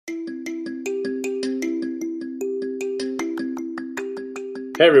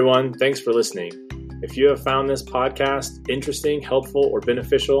Hey everyone, thanks for listening. If you have found this podcast interesting, helpful, or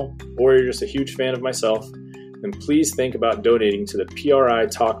beneficial, or you're just a huge fan of myself, then please think about donating to the PRI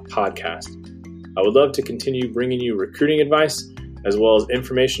Talk podcast. I would love to continue bringing you recruiting advice, as well as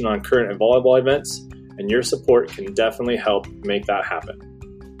information on current volleyball events, and your support can definitely help make that happen.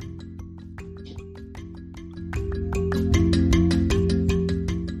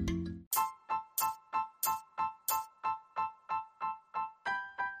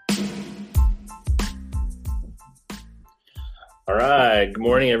 All right. Good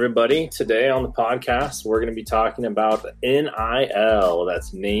morning, everybody. Today on the podcast, we're going to be talking about NIL.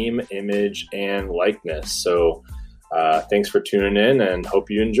 That's name, image, and likeness. So thanks for tuning in and hope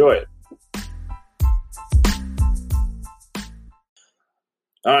you enjoy it.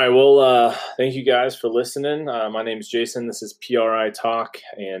 All right. Well, thank you guys for listening. My name is Jason. This is PRI Talk,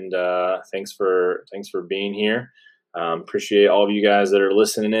 and thanks for being here. Appreciate all of you guys that are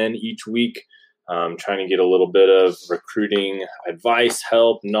listening in each week. Trying to get a little bit of recruiting advice,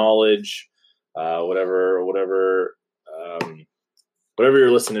 help, knowledge, whatever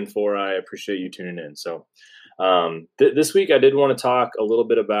you're listening for. I appreciate you tuning in. So this week I did want to talk a little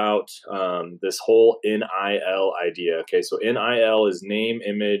bit about this whole NIL idea. Okay, so NIL is name,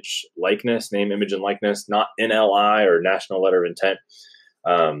 image, likeness, name, image, and likeness, not NLI or National Letter of Intent.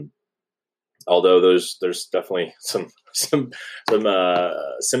 Although there's definitely some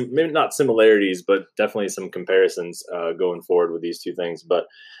maybe not similarities, but definitely some comparisons going forward with these two things. But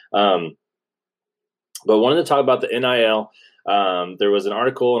wanted to talk about the NIL. There was an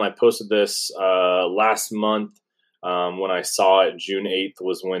article, and I posted this last month when I saw it. June 8th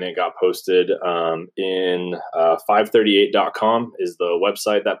was when it got posted in 538.com is the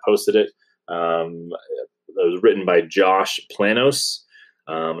website that posted it. It was written by Josh Planos,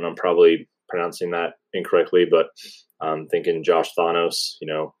 and I'm probably pronouncing that incorrectly, but I'm thinking Josh Thanos,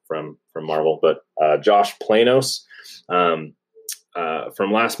 from Marvel, but Josh Planos.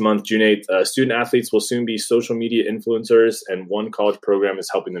 From last month, June 8th, student athletes will soon be social media influencers, and one college program is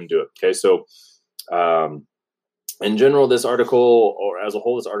helping them do it. Okay, so in general, this article, or as a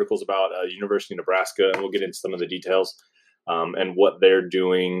whole, this article is about University of Nebraska, and we'll get into some of the details and what they're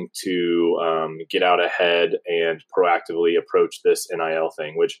doing to get out ahead and proactively approach this NIL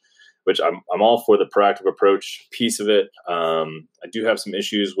thing, which I'm all for the proactive approach piece of it. I do have some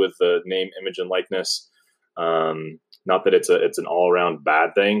issues with the name, image, and likeness. Not that it's an all around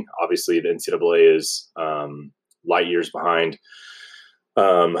bad thing. Obviously, the NCAA is light years behind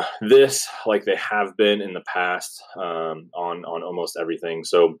this, like they have been in the past on almost everything.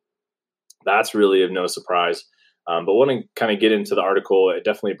 So that's really of no surprise. But want to kind of get into the article. It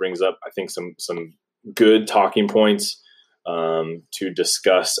definitely brings up, I think, some good talking points to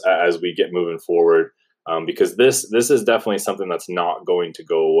discuss as we get moving forward, because this is definitely something that's not going to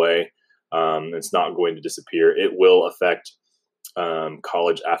go away. It's not going to disappear. It will affect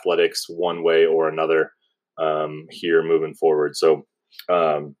college athletics one way or another here moving forward. So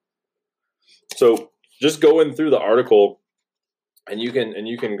just going through the article, and you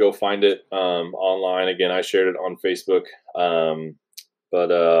can go find it online. Again, I shared it on Facebook. But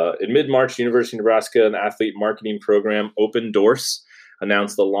in mid-March, University of Nebraska, an athlete marketing program, Open Doors,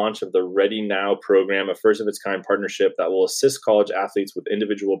 announced the launch of the Ready Now program, a first-of-its-kind partnership that will assist college athletes with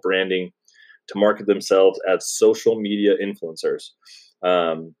individual branding to market themselves as social media influencers.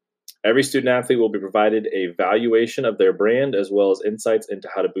 Every student-athlete will be provided a valuation of their brand, as well as insights into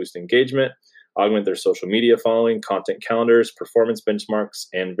how to boost engagement, augment their social media following, content calendars, performance benchmarks,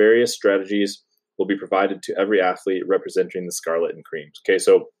 and various strategies will be provided to every athlete representing the Scarlet and Creams. Okay,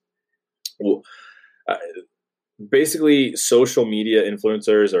 so basically, social media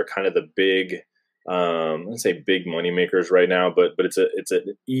influencers are kind of the big, let's say, big money makers right now. But it's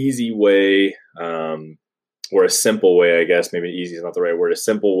an easy way, or a simple way, I guess. Maybe easy is not the right word. A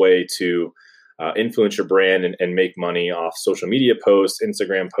simple way to influence your brand and make money off social media posts,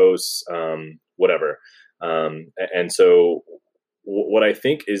 Instagram posts, whatever. And so, what I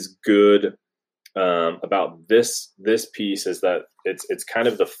think is good about this piece is that it's kind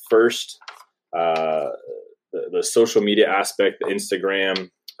of the first the social media aspect, the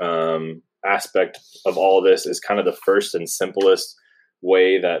Instagram aspect of all of this is kind of the first and simplest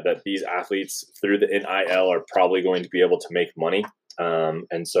way that these athletes through the NIL are probably going to be able to make money. And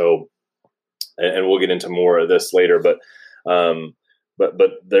we'll get into more of this later, but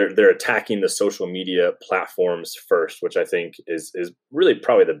they're attacking the social media platforms first, which I think is really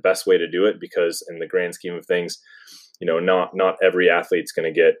probably the best way to do it, because in the grand scheme of things, not every athlete's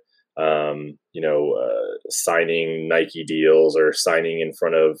going to get signing Nike deals or signing in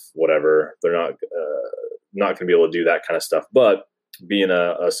front of whatever. They're not going to be able to do that kind of stuff. But being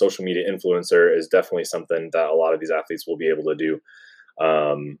a social media influencer is definitely something that a lot of these athletes will be able to do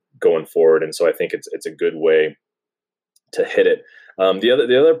going forward. And so I think it's a good way to hit it.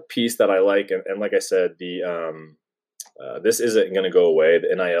 The other piece that I like, and like I said, this isn't going to go away.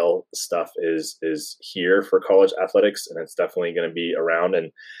 The NIL stuff is here for college athletics, and it's definitely going to be around.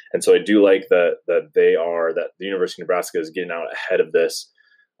 And so I do like that the University of Nebraska is getting out ahead of this,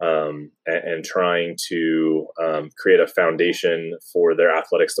 and trying to create a foundation for their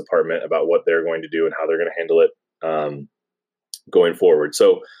athletics department about what they're going to do and how they're going to handle it going forward.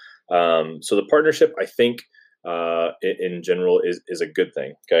 So the partnership, I think, in general is a good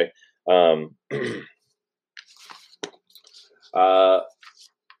thing. Okay.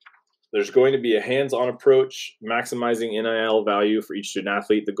 There's going to be a hands-on approach, maximizing NIL value for each student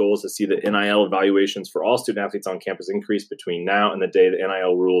athlete. The goal is to see the NIL evaluations for all student athletes on campus increase between now and the day the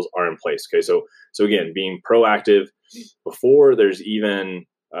NIL rules are in place. Okay, so again, being proactive before there's even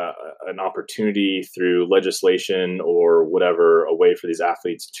an opportunity through legislation or whatever, a way for these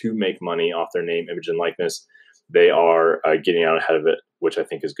athletes to make money off their name, image, and likeness. They are getting out ahead of it, which I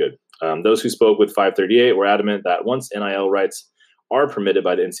think is good. Those who spoke with 538 were adamant that once NIL rights are permitted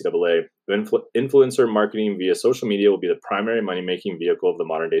by the NCAA, influencer marketing via social media will be the primary money-making vehicle of the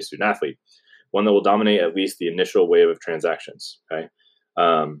modern-day student athlete, one that will dominate at least the initial wave of transactions. Okay,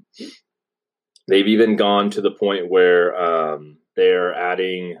 they've even gone to the point where they're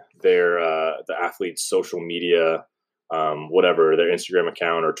adding the athlete's social media, whatever their Instagram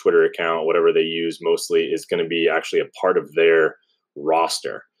account or Twitter account, whatever they use mostly, is going to be actually a part of their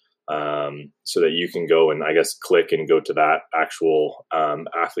roster. So that you can go and I guess click and go to that actual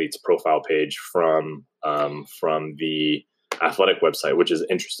athlete's profile page from the athletic website, which is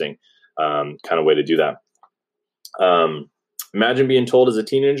interesting kind of way to do that. Imagine being told as a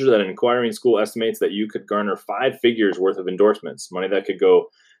teenager that an inquiring school estimates that you could garner 5 figures worth of endorsements, money that could go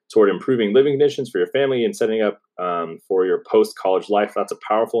toward improving living conditions for your family and setting up for your post-college life. That's a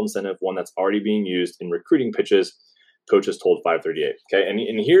powerful incentive, one that's already being used in recruiting pitches, coaches told 538. Okay, and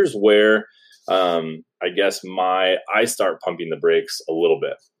here's where I guess I start pumping the brakes a little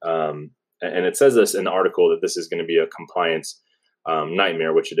bit. And it says this in the article that this is going to be a compliance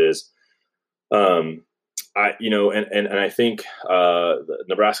nightmare, which it is. I think the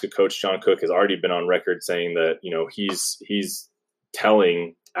Nebraska coach John Cook has already been on record saying that he's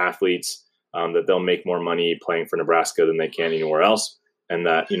telling athletes that they'll make more money playing for Nebraska than they can anywhere else, and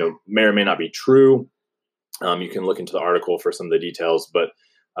that may or may not be true. You can look into the article for some of the details, but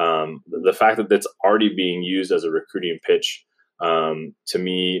the fact that that's already being used as a recruiting pitch to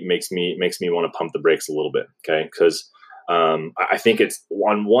me makes me want to pump the brakes a little bit. Okay, because I think it's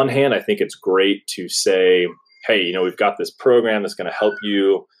on one hand, I think it's great to say, hey, we've got this program that's going to help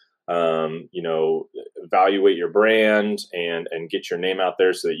you, evaluate your brand and get your name out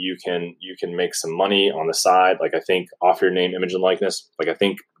there so that you can make some money on the side. Like, I think off your name, image, and likeness. Like, I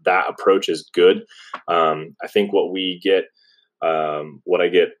think that approach is good. I think what I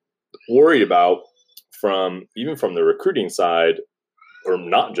get worried about from the recruiting side, or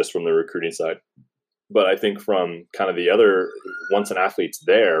not just from the recruiting side, but I think from kind of the other, once an athlete's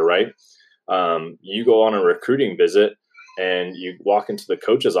there, right? You go on a recruiting visit and you walk into the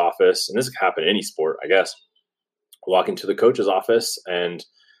coach's office, and this can happen in any sport, I guess. Walk into the coach's office and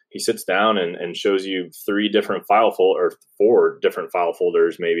he sits down and shows you 4 different file folders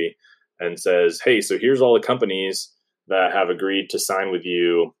maybe, and says, hey, so here's all the companies that have agreed to sign with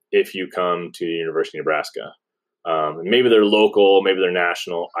you if you come to the University of Nebraska. Maybe they're local, maybe they're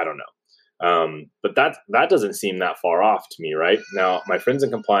national, I don't know. But that doesn't seem that far off to me, right? Now, my friends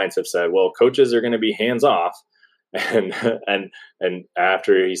in compliance have said, well, coaches are going to be hands off. And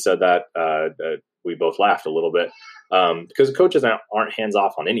after he said that, we both laughed a little bit, because coaches aren't hands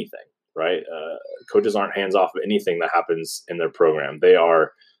off on anything, right? Coaches aren't hands off of anything that happens in their program. They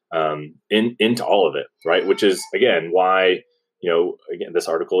are into all of it, right? Which is, again, why, again, this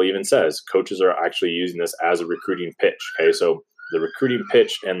article even says coaches are actually using this as a recruiting pitch. Okay, so the recruiting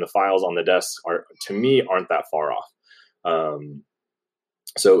pitch and the files on the desk aren't that far off.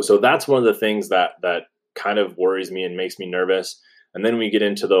 So that's one of the things that kind of worries me and makes me nervous. And then we get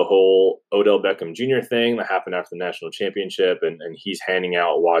into the whole Odell Beckham Jr. thing that happened after the national championship, and he's handing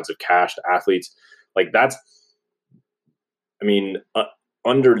out wads of cash to athletes. Like, that's, I mean,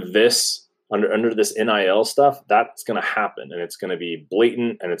 under this NIL stuff, that's going to happen, and it's going to be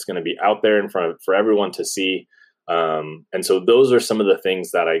blatant, and it's going to be out there in front for everyone to see. And so those are some of the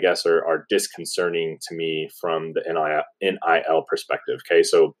things that I guess are disconcerting to me from the NIL perspective. Okay,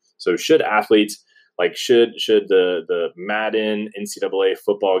 so should athletes, like, should the Madden NCAA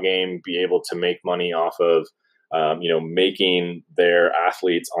football game be able to make money off of making their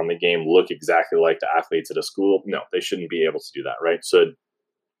athletes on the game look exactly like the athletes at a school. No, they shouldn't be able to do that, right? So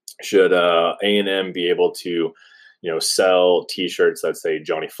should A&M be able to, sell T-shirts that say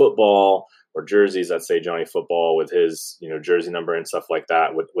Johnny Football or jerseys that say Johnny Football with his, jersey number and stuff like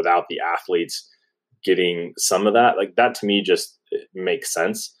that, without the athletes getting some of that? Like, that to me just makes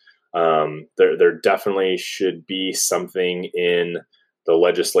sense. There definitely should be something in the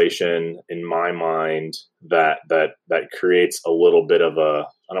legislation, in my mind, that creates a little bit of a,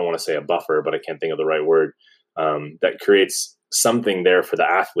 I don't want to say a buffer, but I can't think of the right word, that creates something there for the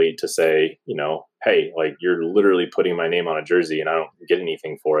athlete to say, hey, like, you're literally putting my name on a jersey and I don't get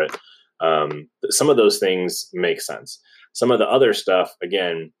anything for it. Some of those things make sense. Some of the other stuff,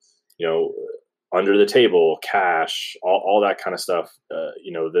 again, under the table, cash, all that kind of stuff,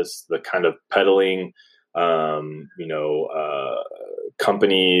 the kind of peddling,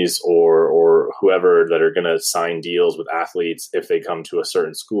 companies or whoever that are going to sign deals with athletes if they come to a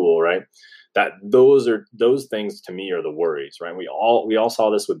certain school, right? That those things to me are the worries, right? We all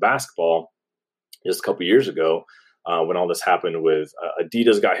saw this with basketball just a couple years ago when all this happened with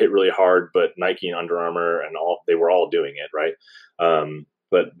Adidas got hit really hard, but Nike and Under Armour and they were all doing it, right?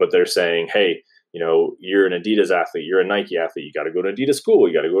 But they're saying, hey, you're an Adidas athlete, you're a Nike athlete, you got to go to Adidas school,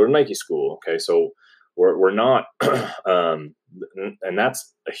 you got to go to Nike school. Okay, so we're not, and that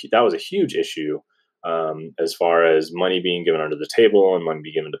was a huge issue. As far as money being given under the table and money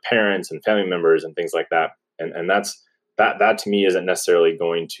being given to parents and family members and things like that. And that to me isn't necessarily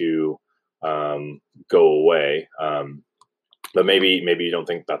going to go away. But maybe you don't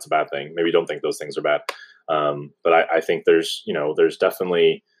think that's a bad thing. Maybe you don't think those things are bad. But I think there's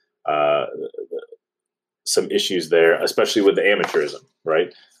definitely some issues there, especially with the amateurism,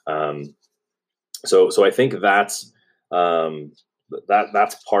 right? So I think that's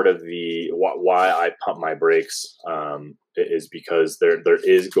part of the why I pump my brakes, is because there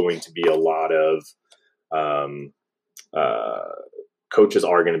is going to be a lot of coaches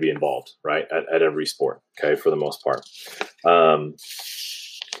are going to be involved, right, at every sport, okay, for the most part.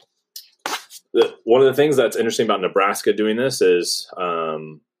 One of the things that's interesting about Nebraska doing this is,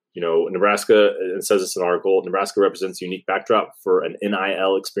 Nebraska, it says this in an article, Nebraska represents a unique backdrop for an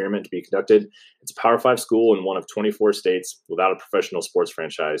NIL experiment to be conducted. It's a Power 5 school in one of 24 states without a professional sports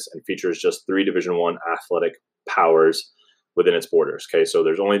franchise and features just 3 Division I athletic powers within its borders. Okay, so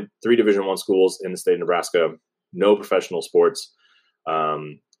there's only 3 Division I schools in the state of Nebraska, no professional sports.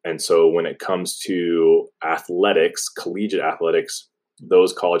 And so when it comes to athletics, collegiate athletics,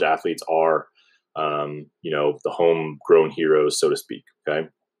 those college athletes are, the homegrown heroes, so to speak. Okay.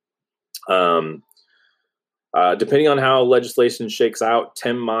 Depending on how legislation shakes out,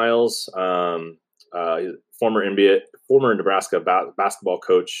 Tim Miles, former Nebraska basketball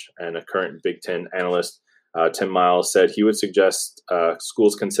coach and a current Big Ten analyst, Tim Miles said he would suggest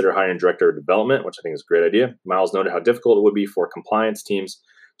schools consider hiring a director of development, which I think is a great idea. Miles noted how difficult it would be for compliance teams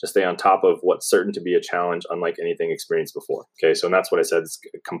to stay on top of what's certain to be a challenge unlike anything experienced before. Okay, so that's what I said. It's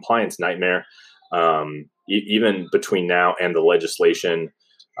a compliance nightmare, even between now and the legislation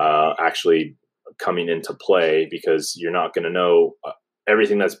actually coming into play, because you're not going to know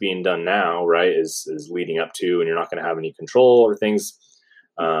everything that's being done now, right, is leading up to, and you're not going to have any control over things.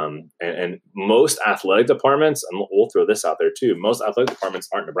 And most athletic departments, and we'll throw this out there too, most athletic departments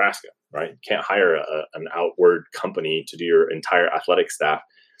aren't Nebraska, right? You can't hire an outward company to do your entire athletic staff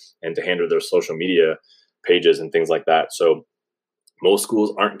and to handle their social media pages and things like that. So most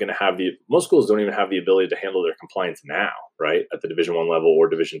schools don't even have the ability to handle their compliance now, right, at the Division I level or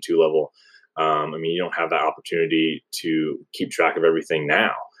Division II level. You don't have that opportunity to keep track of everything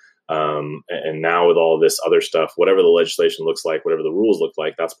now. And now with all this other stuff, whatever the legislation looks like, whatever the rules look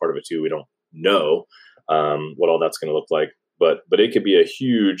like, that's part of it too. We don't know what all that's going to look like, but it could be a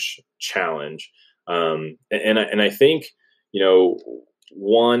huge challenge. And I think,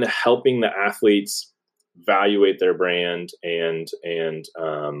 one, helping the athletes evaluate their brand and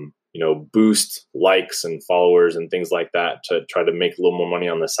boost likes and followers and things like that to try to make a little more money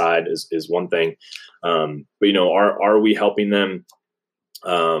on the side is one thing. But are we helping them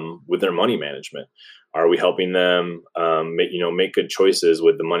with their money management? Are we helping them make good choices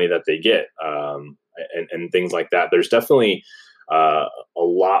with the money that they get, and things like that? There's definitely a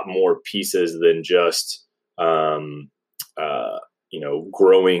lot more pieces than just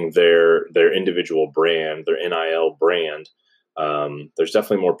growing their individual brand, their NIL brand. There's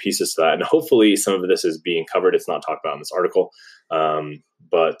definitely more pieces to that, and hopefully some of this is being covered. It's not talked about in this article,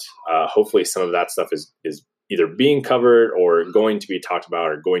 but hopefully some of that stuff is either being covered or going to be talked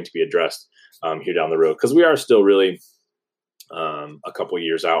about or going to be addressed here down the road, because we are still really a couple of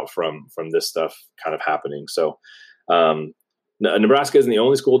years out from this stuff kind of happening. So Nebraska isn't the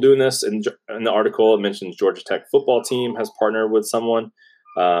only school doing this. In the article, it mentions Georgia Tech football team has partnered with someone.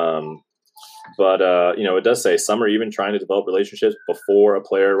 But it does say some are even trying to develop relationships before a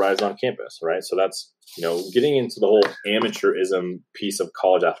player arrives on campus, right? So that's, getting into the whole amateurism piece of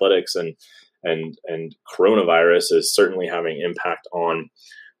college athletics, and coronavirus is certainly having impact on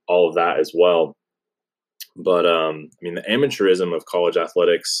all of that as well. But the amateurism of college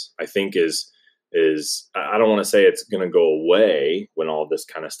athletics, I think is I don't want to say it's going to go away when all this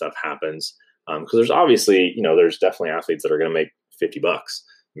kind of stuff happens, because there's obviously, there's definitely athletes that are going to make $50,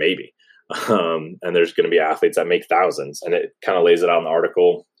 maybe. And there's going to be athletes that make thousands, and it kind of lays it out in the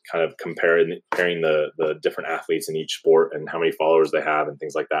article, kind of comparing the different athletes in each sport and how many followers they have and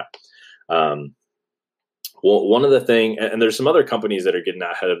things like that. Well, one of the thing, and there's some other companies that are getting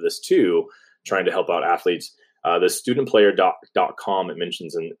ahead of this too, trying to help out athletes. The studentplayer.com, it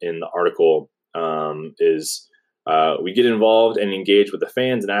mentions in the article, is we get involved and engage with the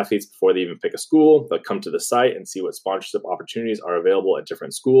fans and athletes before they even pick a school. They'll come to the site and see what sponsorship opportunities are available at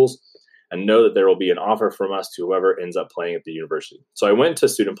different schools, and know that there will be an offer from us to whoever ends up playing at the university. So I went to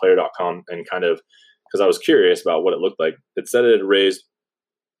studentplayer.com and kind of, because I was curious about what it looked like. It said it had raised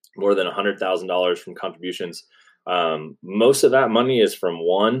more than $100,000 from contributions. Most of that money is from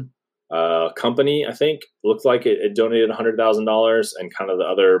one company, I think. It looked like it donated $100,000, and kind of the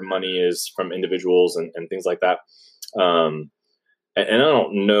other money is from individuals and things like that. And I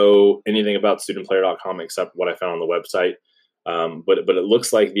don't know anything about studentplayer.com except what I found on the website. But it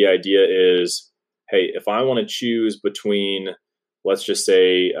looks like the idea is, hey, if I want to choose between, let's just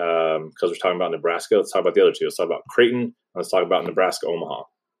say, because we're talking about Nebraska, let's talk about the other two. Let's talk about Creighton. Let's talk about Nebraska Omaha.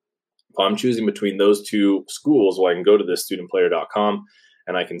 If I'm choosing between those two schools, well, I can go to this studentplayer.com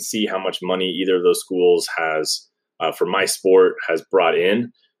and I can see how much money either of those schools has for my sport has brought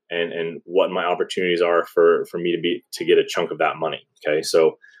in, and what my opportunities are for me to get a chunk of that money. Okay,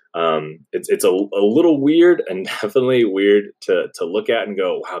 so it's a little weird, and definitely weird to look at and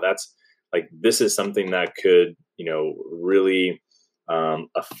go, wow, that's like, this is something that could really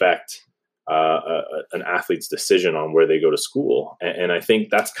affect an athlete's decision on where they go to school. And I think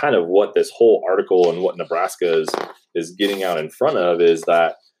that's kind of what this whole article and what Nebraska is getting out in front of, is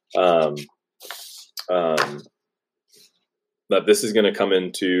that that this is going to come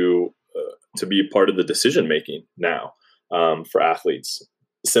into to be part of the decision making now for athletes,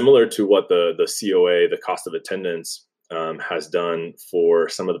 similar to what the COA, the cost of attendance, has done for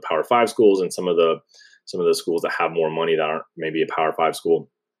some of the Power 5 schools and some of the schools that have more money that aren't maybe a Power 5 school.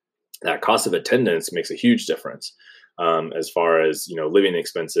 That cost of attendance makes a huge difference as far as living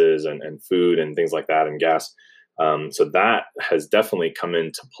expenses and food and things like that, and gas. So that has definitely come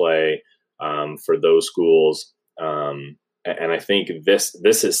into play for those schools, and I think this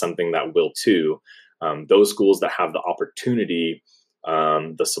is something that will too. Those schools that have the opportunity,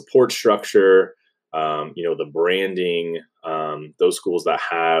 the support structure, the branding, those schools that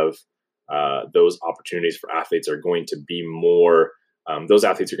have those opportunities for athletes are going to be more. Those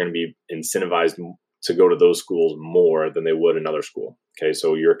athletes are going to be incentivized to go to those schools more than they would another school. Okay,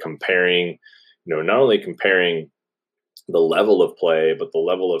 so you're comparing, not only comparing the level of play, but the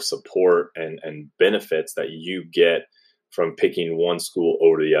level of support and benefits that you get from picking one school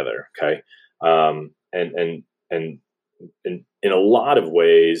over the other. Okay, and in a lot of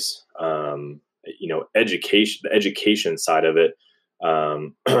ways, the education side of it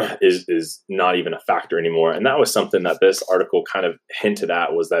is not even a factor anymore. And that was something that this article kind of hinted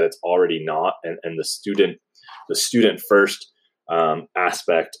at, was that it's already not. And the student first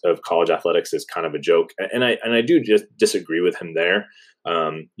aspect of college athletics is kind of a joke. And I do just disagree with him there.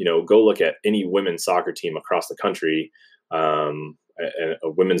 Go look at any women's soccer team across the country, a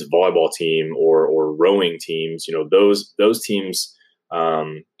women's volleyball team or rowing teams. Those teams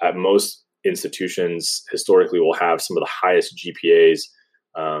at most institutions historically will have some of the highest GPAs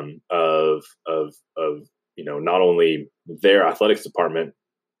of not only their athletics department,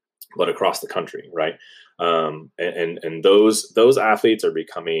 but across the country, right? And those athletes are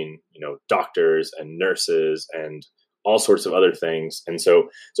becoming doctors and nurses and all sorts of other things. And so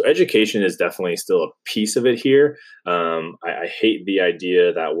education is definitely still a piece of it here. I hate the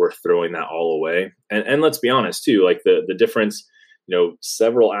idea that we're throwing that all away. And let's be honest too, like the difference.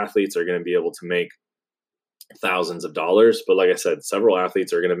 Several athletes are going to be able to make thousands of dollars, but like I said, several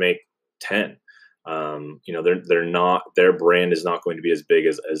athletes are going to make 10. They're not, their brand is not going to be as big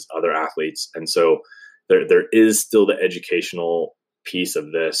as other athletes. And so there is still the educational piece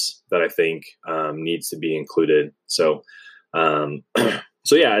of this that I think needs to be included. So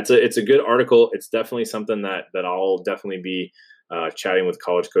So yeah, it's a good article. It's definitely something that I'll definitely be chatting with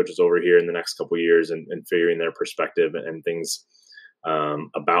college coaches over here in the next couple of years and figuring their perspective and things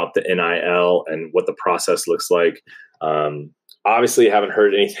about the NIL and what the process looks like. Obviously, haven't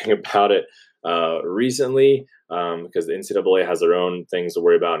heard anything about it recently because the NCAA has their own things to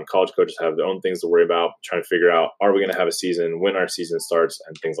worry about, and college coaches have their own things to worry about, trying to figure out, are we going to have a season, when our season starts,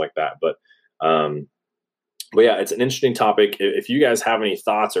 and things like that. But yeah, it's an interesting topic. If you guys have any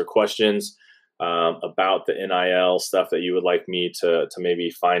thoughts or questions about the NIL stuff that you would like me to maybe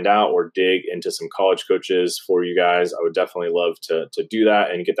find out or dig into some college coaches for you guys, I would definitely love to do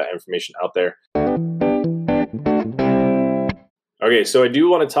that and get that information out there. Okay, so I do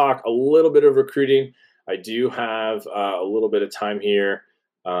want to talk a little bit of recruiting. I do have a little bit of time here,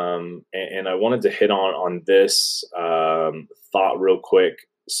 and I wanted to hit on this thought real quick.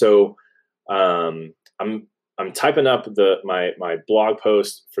 So I'm typing up my blog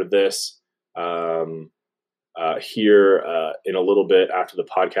post for this here in a little bit after the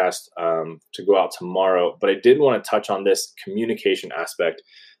podcast to go out tomorrow. But I did want to touch on this communication aspect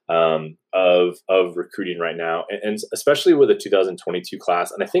of recruiting right now, and especially with the 2022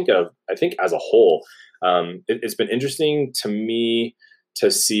 class. And I think as a whole, it's been interesting to me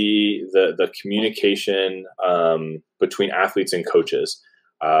to see the communication between athletes and coaches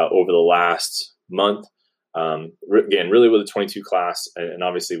over the last month. Again, really with the 22 class, and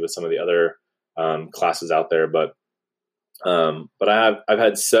obviously with some of the other classes out there, but I've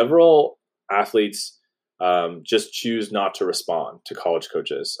had several athletes just choose not to respond to college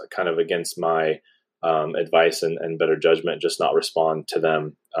coaches, kind of against my advice and better judgment, just not respond to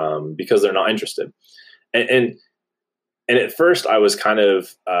them because they're not interested. And at first I was kind of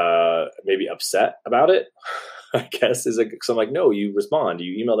maybe upset about it, I guess, so I'm like, no, you respond,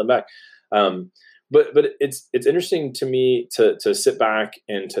 you email them back. But it's interesting to me to sit back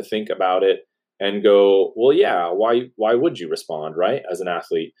and to think about it and go, well, yeah, why would you respond, right? As an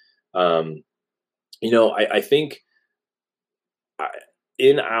athlete, I think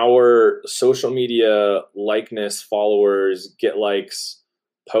in our social media likeness, followers, get likes,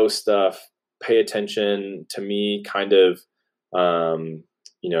 post stuff, pay attention to me kind of,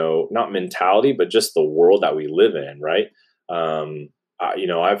 not mentality, but just the world that we live in, right?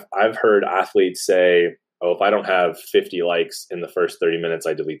 I've heard athletes say, oh, if I don't have 50 likes in the first 30 minutes,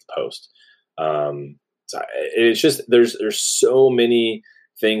 I delete the post. So it's just, there's so many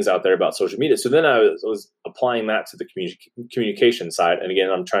things out there about social media. So then I was applying that to the communication side. And again,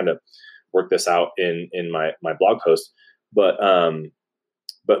 I'm trying to work this out in my blog post, but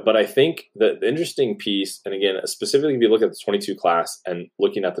I think that the interesting piece, and again, specifically if you look at the 22 class and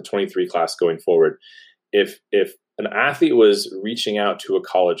looking at the 23 class going forward, if an athlete was reaching out to a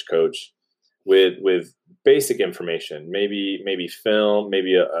college coach with basic information, maybe film,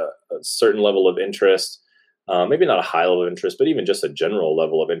 maybe a certain level of interest, maybe not a high level of interest, but even just a general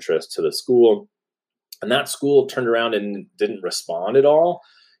level of interest to the school, and that school turned around and didn't respond at all,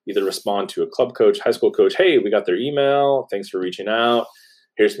 either respond to a club coach, high school coach, hey, we got their email, thanks for reaching out,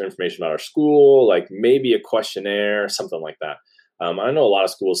 here's some information about our school, like maybe a questionnaire, something like that. I know a lot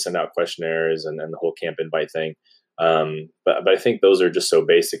of schools send out questionnaires and the whole camp invite thing. But I think those are just so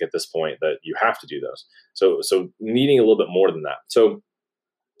basic at this point that you have to do those. So needing a little bit more than that. So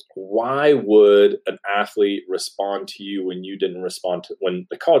why would an athlete respond to you when you didn't respond to, when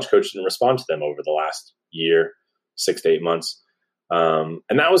the college coach didn't respond to them over the last year, 6 to 8 months? And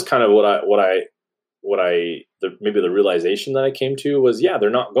that was kind of maybe the realization that I came to was, yeah, they're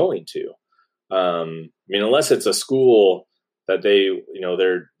not going to. Unless it's a school that their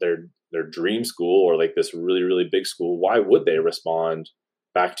dream school or like this really, really big school, why would they respond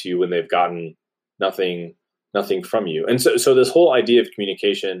back to you when they've gotten nothing from you? And so this whole idea of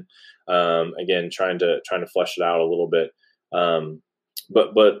communication, again, trying to flesh it out a little bit.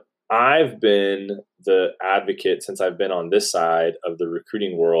 But I've been the advocate since I've been on this side of the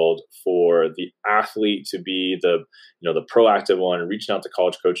recruiting world for the athlete to be the proactive one, reaching out to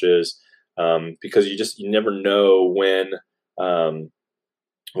college coaches, because you never know when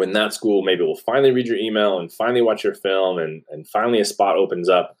that school maybe will finally read your email and finally watch your film and finally a spot opens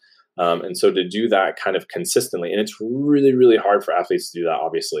up. And so to do that kind of consistently, and it's really, really hard for athletes to do that,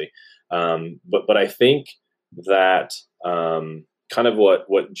 obviously. But I think that kind of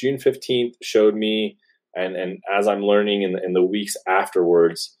what June 15th showed me, and as I'm learning in the weeks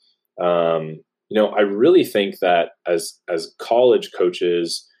afterwards, I really think that as college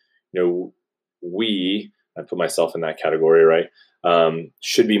coaches, I put myself in that category, right?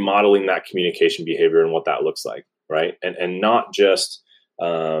 Should be modeling that communication behavior and what that looks like, right? And not just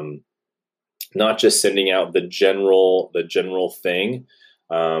sending out the general thing,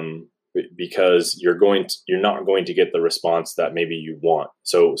 because you're not going to get the response that maybe you want.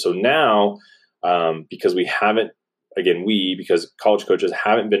 So now, because because college coaches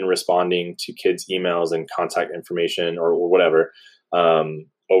haven't been responding to kids' emails and contact information or whatever,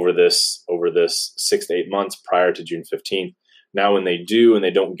 over this 6 to 8 months prior to June 15th. Now, when they do and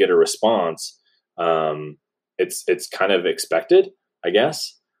they don't get a response, it's kind of expected, I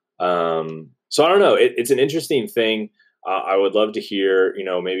guess. So I don't know. It's an interesting thing. I would love to hear,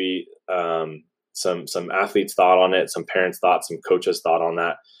 maybe some athletes' thought on it, some parents' thoughts, some coaches' thought on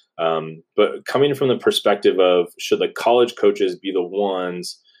that. But coming from the perspective of, should the college coaches be the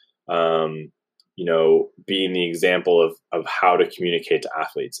ones, being the example of how to communicate to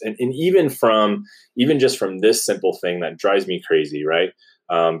athletes, and even just from this simple thing that drives me crazy, right?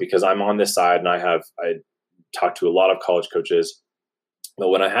 Because I'm on this side and I talk to a lot of college coaches. But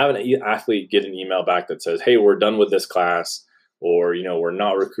when I have an athlete get an email back that says, "Hey, we're done with this class," or, we're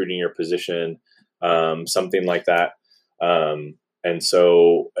not recruiting your position, something like that. And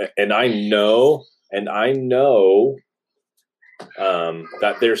I know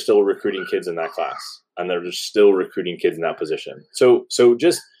that they're still recruiting kids in that class, and they're still recruiting kids in that position. So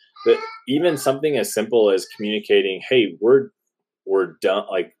just even something as simple as communicating, "Hey, we're done.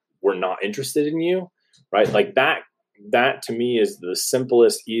 Like, we're not interested in you," right? Like that to me is the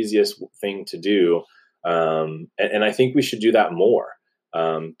simplest, easiest thing to do. And I think we should do that more,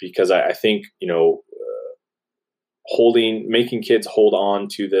 because I think, making kids hold on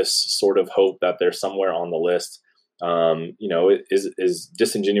to this sort of hope that they're somewhere on the list, is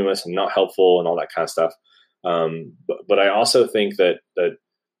disingenuous and not helpful and all that kind of stuff. But I also think that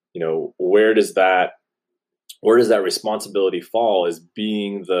where does that responsibility fall, is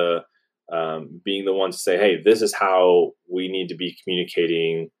being the one to say, "Hey, this is how we need to be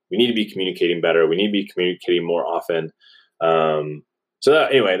communicating. We need to be communicating better. We need to be communicating more often."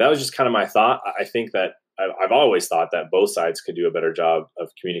 Anyway, that was just kind of my thought. I think that I've always thought that both sides could do a better job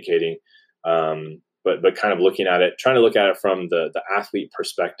of communicating. But kind of trying to look at it from the athlete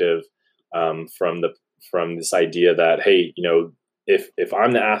perspective, from this idea that, hey, if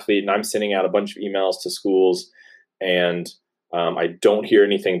I'm the athlete and I'm sending out a bunch of emails to schools and I don't hear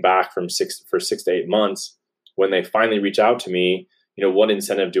anything back for 6 to 8 months, when they finally reach out to me, what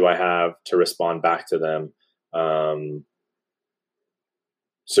incentive do I have to respond back to them?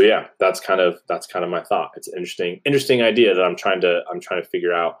 So yeah, that's kind of my thought. It's an interesting idea that I'm trying to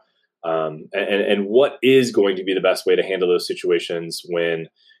figure out. And what is going to be the best way to handle those situations when,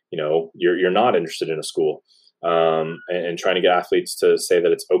 you're not interested in a school, and trying to get athletes to say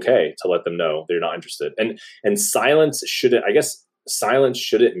that it's okay to let them know they're not interested. And silence shouldn't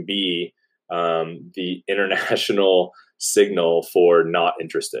be, the international signal for not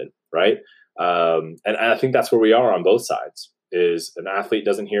interested. Right. And I think that's where we are on both sides. Is an athlete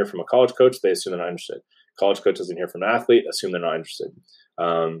doesn't hear from a college coach, they assume they're not interested. College coach doesn't hear from an athlete, assume they're not interested.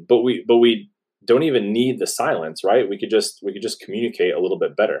 But we don't even need the silence, right? We could just communicate a little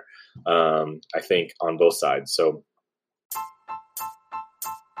bit better, I think, on both sides. So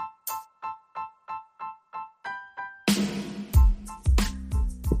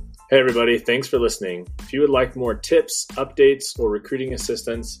hey everybody, thanks for listening. If you would like more tips, updates, or recruiting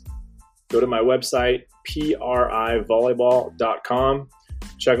assistance, go to my website, privolleyball.com.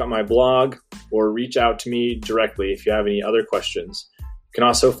 Check out my blog, or reach out to me directly if you have any other questions. You can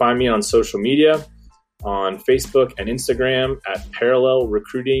also find me on social media, on Facebook and Instagram at Parallel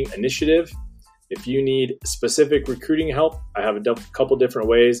Recruiting Initiative. If you need specific recruiting help, I have a couple different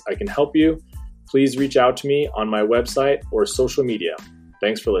ways I can help you. Please reach out to me on my website or social media.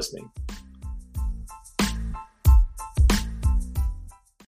 Thanks for listening.